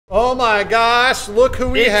Oh my gosh, look who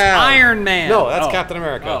we It's have. Iron Man. No, that's Captain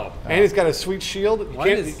America. Oh. And he's got a sweet shield.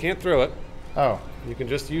 You can't throw it. Oh. You can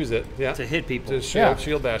just use it. Yeah. To hit people. To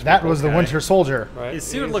shield bash That people. was the Winter Soldier. Right. His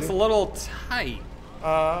suit looks a little tight.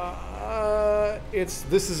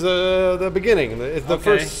 This is the beginning. It's the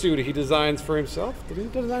first suit he designs for himself. Did he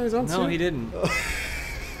design his own suit? No, he didn't.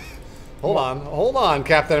 Hold on,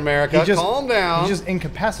 Captain America. Calm down. He just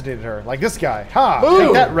incapacitated her, like this guy. Ha! Boom.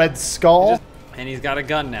 Take that, Red Skull. And he's got a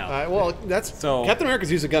gun now. Well, that's Captain America's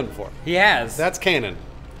used a gun before. He has. That's canon.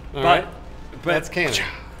 All right. But that's canon.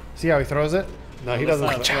 See how he throws it? No, he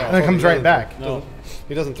doesn't. And it comes right back. No,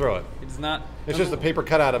 he doesn't throw it. It's not. It's just a paper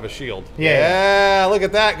cutout of a shield. Yeah. Look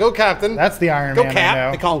at that. Go, Captain. That's the Iron Man. Go, Cap. I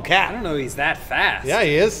know. They call him Cap. I don't know he's that fast. Yeah,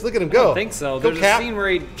 he is. Look at him go. I don't think so. There's Cap. a scene where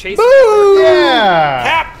he chases. Boom!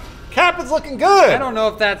 Yeah. Cap is looking good. I don't know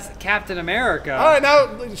if that's Captain America. All right,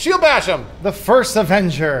 now shield bash him. The first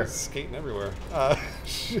Avenger. He's skating everywhere.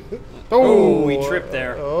 Oh, he tripped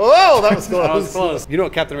there. Oh, that was close. That was close. You know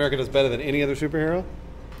what Captain America does better than any other superhero?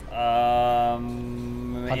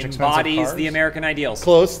 Embodies the American ideals.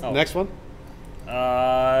 Close. Next one.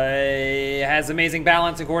 Has amazing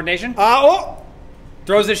balance and coordination.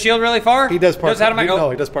 Throws his shield really far. He does parkour.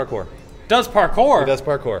 No, he does parkour. Does parkour. He does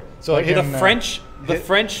parkour. So like the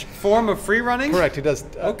French form of free running. Correct. He does.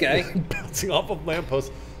 Okay. Bouncing off of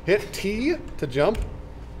lampposts. Hit T to jump.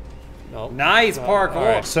 No. Nice parkour.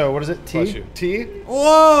 Right. So what is it? T. T.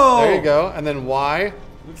 Whoa. There you go. And then Y.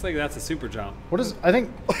 Looks like that's a super jump. What is? I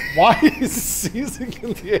think Y is seizing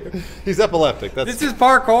in the air. He's epileptic. This is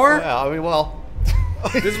parkour. Yeah. I mean, well.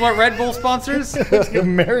 This is what Red Bull sponsors. A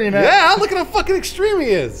marionette. Yeah. Look at how fucking extreme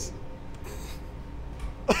he is.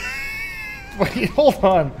 Wait, hold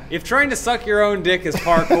on. If trying to suck your own dick is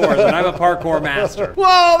parkour, then I'm a parkour master.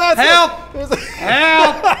 Whoa, that's help!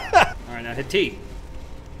 Help! All right, now hit T.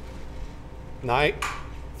 Nice.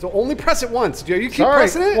 So only press it once. You keep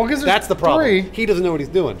pressing it? Well, that's the problem. He doesn't know what he's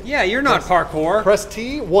doing. Yeah, you're not parkour. Press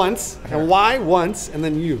T once, and Y once, and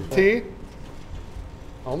then U. T.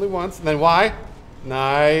 Only once, and then Y.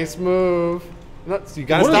 Nice move. No, so you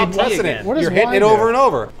gotta stop pressing it. You're hitting it over and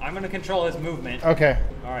over. I'm gonna control his movement. Okay.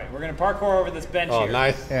 All right, we're gonna parkour over this bench here. Oh,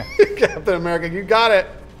 nice. Yeah. Captain America, you got it.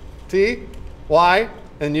 T, Y,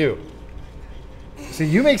 and U. So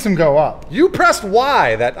you makes him go up. You pressed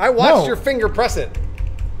Y. I watched your finger press it.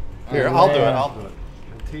 Here, I'll do it. I'll do it.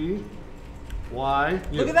 T, Y,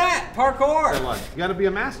 U. Look at that, parkour. You gotta be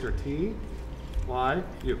a master. T, Y,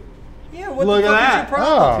 U. Yeah, what Look the fuck at is your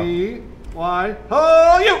problem? T, Y,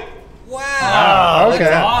 oh, U. Wow.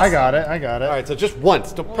 Okay, awesome. I got it. I got it. All right, so just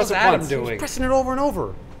once. Don't press it once. Doing? He's pressing it over and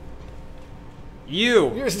over.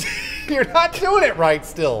 You. You're not doing it right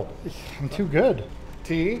still. I'm too good.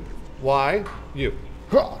 T, Y, U.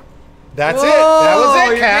 Huh. That's it. That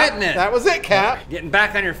was it, Cap. Getting it. That was it, Cap. Getting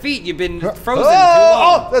back on your feet. You've been frozen too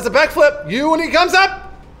long. Oh, there's a backflip. You when he comes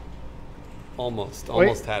up. Almost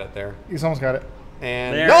had it there. He's almost got it.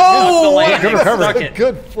 And there, no, good recovery.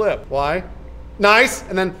 Good flip. Why? Nice.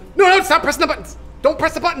 And then no, stop pressing the buttons. Don't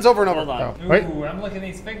press the buttons over and over. Hold on. Oh, wait. Ooh, I'm looking at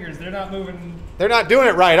these fingers. They're not moving. They're not doing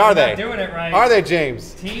it right, are they? Not doing it right. Are they,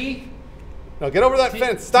 James? T. No, get over that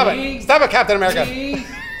fence. Stop it. Stop it, Captain America.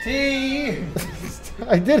 T.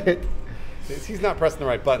 I did it. He's not pressing the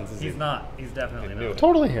right buttons, is he? He's not. He's definitely not.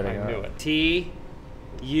 Totally hitting I knew it. T.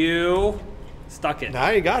 U. Stuck it. Now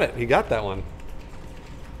you got it. He got that one.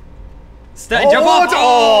 Jump off.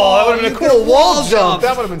 Oh, that would have been a cool wall jump.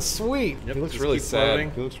 That would have been sweet. Yep, He looks just really keep sad.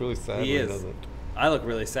 floating. He looks really sad when he does it. I look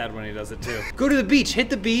really sad when he does it too. Go to the beach. Hit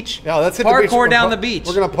the beach. Yeah, let's hit the beach. Parkour down the beach.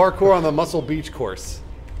 We're gonna parkour on the Muscle Beach course,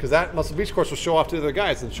 because that Muscle Beach course will show off to the other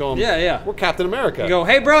guys and show them. Yeah. We're Captain America. You go,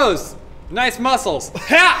 hey bros, nice muscles.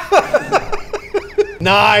 Ha!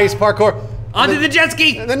 Nice parkour. Onto the jet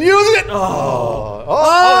ski. And then use it. Oh,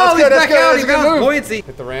 that's good. That's back good. out. That's a good move. Buoyancy.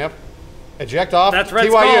 Hit the ramp. Eject off. That's Red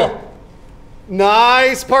TYU. Skull.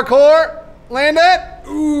 Nice parkour. Land it.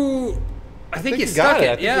 Ooh. I think you got stuck it. it.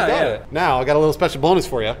 I think Yeah, you got it. Now I got a little special bonus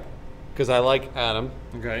for you, because I like Adam.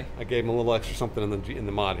 Okay. I gave him a little extra something in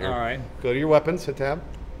the mod here. All right. Go to your weapons. Hit tab.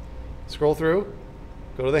 Scroll through.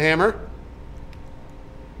 Go to the hammer.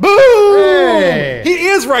 Boom! Hey. He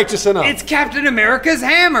is righteous enough. It's Captain America's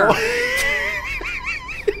hammer.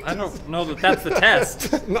 I don't know that that's the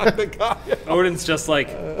test. Not the guy. Odin's just like,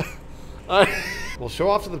 We'll show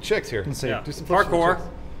off to the chicks here. Let's see. yeah. Do some flips for the Parkour. chicks.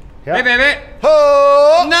 Yep. Hey, baby.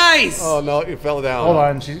 Oh! Nice. Oh no, you fell down. Hold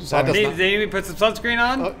on. She's That does Did not- you put some sunscreen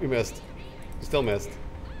on? Oh, you missed. You still missed.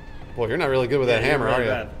 Boy, you're not really good with that hammer, really are you?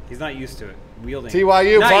 bad. He's not used to it. Wielding.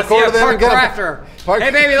 TYU, nice. parkour to them and get parkour him. after. Park-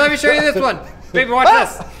 Hey, baby, let me show you this one. Baby, watch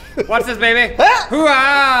this. Watch this, baby.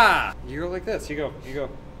 Hoo-ah! You go like this. You go.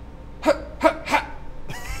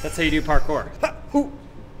 That's how you do parkour.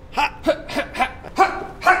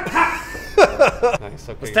 Nice.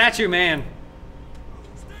 Okay. The statue man.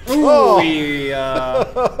 Ooh, Oh.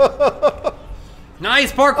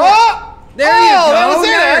 Nice parkour. Oh! There you that go. was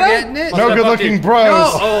it, Now you're Adam. getting it. No good-looking bros. No.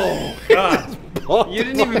 Oh God. You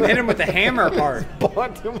didn't even hit him with the hammer part.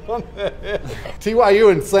 Bumped him on the head.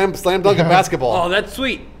 TYU and slam dunk in basketball. Oh, that's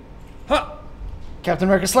sweet. Huh. Captain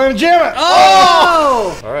America slam jam it.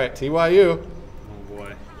 Oh! All right, TYU. Oh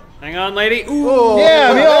boy. Hang on, lady. Ooh. Oh,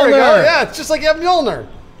 Yeah, there we go. Mjolnir. Yeah, it's just like you have Mjolnir.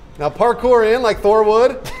 Now parkour in like Thor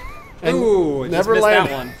would. And Ooh, just never missed land.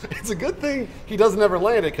 that one. It's a good thing he doesn't ever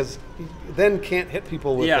land it because he then can't hit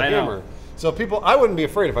people with the I know. hammer. So people, I wouldn't be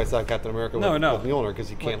afraid if I saw Captain America with Mjolnir because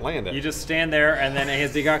he can't land it. You just stand there, and then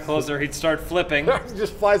as he got closer, he'd start flipping, He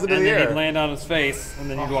just flies into and the then air. he'd land on his face, and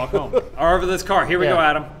then you'd walk home. Or over this car. Here we Yeah. go,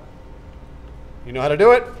 Adam. You know how to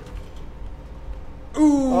do it?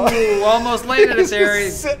 Ooh, almost landed it He's there.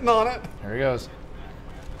 just sitting on it. There he goes.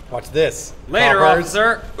 Watch this. Later, Poppers.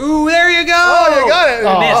 officer. Ooh, there you go. Oh, you got it.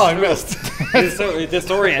 Oh. I missed. He's so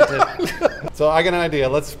disoriented. So I got an idea.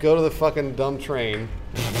 Let's go to the fucking dumb train,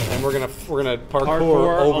 and we're gonna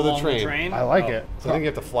parkour over the along train. I like it. So I think you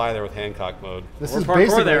have to fly there with Hancock mode. This Or is parkour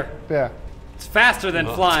basically there. Yeah. It's faster than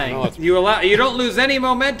No, flying. no, it's- You don't lose any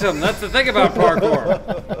momentum. That's the thing about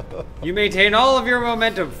parkour. You maintain all of your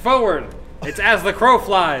momentum forward. It's as the crow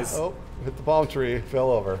flies. Oh, hit the palm tree,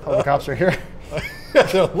 fell over. All the cops are here.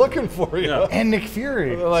 They're looking for you. Yeah. And Nick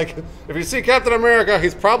Fury. They're like, if you see Captain America,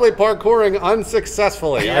 he's probably parkouring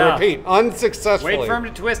unsuccessfully. I Yeah. repeat, unsuccessfully. Wait for him to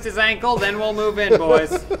twist his ankle, then we'll move in,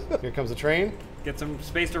 boys. Here comes the train, Get some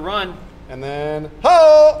space to run. and then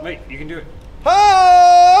ho, Wait, you can do it.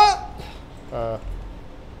 ho. Oh,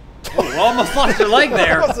 you almost lost your leg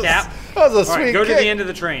there, That was a- Cap. That was a All sweet right, go kick. to the end of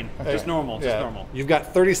the train. Just normal, just Yeah. normal. You've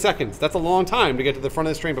got 30 seconds. That's a long time to get to the front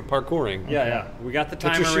of this train, but parkouring. Yeah, yeah. We got the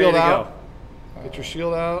Get timer your ready shield to out. go. Get your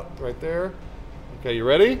shield out right there. Okay, you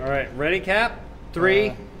ready? All right, ready, Cap? 3,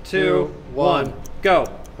 2, 2, 1, go.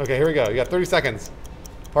 Okay, here we go. You got 30 seconds.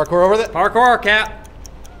 Parkour over it. Parkour, Cap.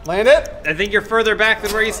 Land it. I think you're further back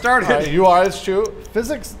than where you started. All right, you are. It's true.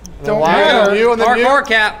 Physics then don't why- matter. You and then you. Parkour,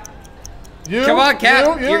 Cap. You. Come on,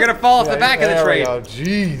 Cap. You. You're gonna fall off the back of the there train. We go.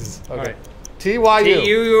 Jeez. Okay. right. TYU.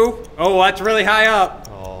 T-U-U. Oh, that's really high up.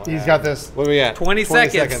 Oh, He's got this. What are we at? 20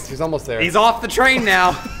 seconds. He's almost there. He's off the train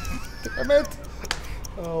now. Damn it.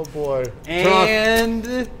 Oh boy. Turn off. And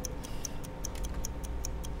 30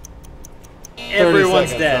 everyone's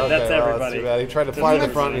seconds. dead. Okay, That's well, everybody. too bad. He tried to fly to the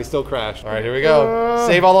Doesn't front and matter. he still crashed. All right, here we go. Uh,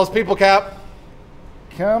 Save all those people, Cap.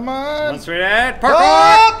 Come on. One straight ahead. Parkour!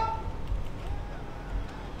 Up!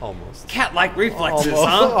 Almost. Cat-like reflexes, Almost.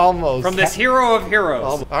 huh? Almost. From this hero of heroes.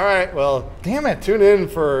 Almost. All right, well, Damn it. tune in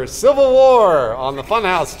for Civil War on the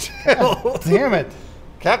Funhaus channel. Damn it.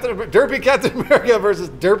 Derpy Captain America versus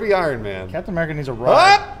Derpy Iron Man. Captain America needs a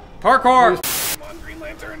ride. Up! Parkour! Come on, Green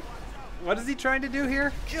Lantern. What is he trying to do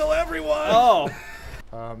here? Kill everyone. Oh.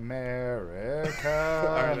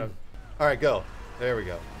 America. All right, go. There we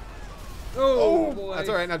go. Oh, boy. That's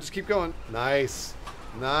all right. Now just keep going. Nice.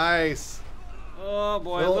 Nice. Oh,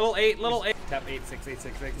 boy. Little- Little 8. Tap 8, 6, 8,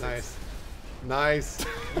 6, 8, 6. Nice. Nice.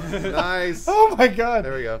 Nice. Oh my god.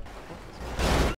 There we go.